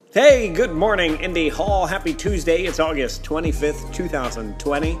Hey, good morning, Indy Hall. Happy Tuesday. It's August 25th,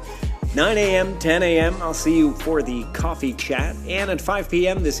 2020. 9 a.m., 10 a.m. I'll see you for the coffee chat. And at 5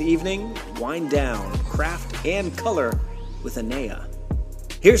 p.m. this evening, wind down, craft, and color with Anea.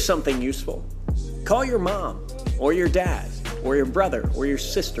 Here's something useful. Call your mom, or your dad, or your brother, or your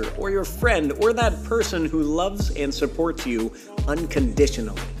sister, or your friend, or that person who loves and supports you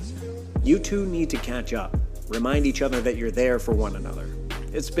unconditionally. You two need to catch up. Remind each other that you're there for one another.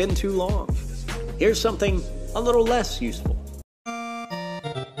 It's been too long. Here's something a little less useful.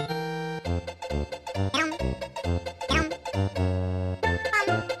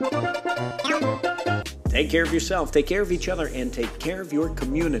 Take care of yourself, take care of each other, and take care of your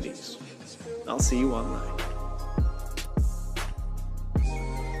communities. I'll see you online.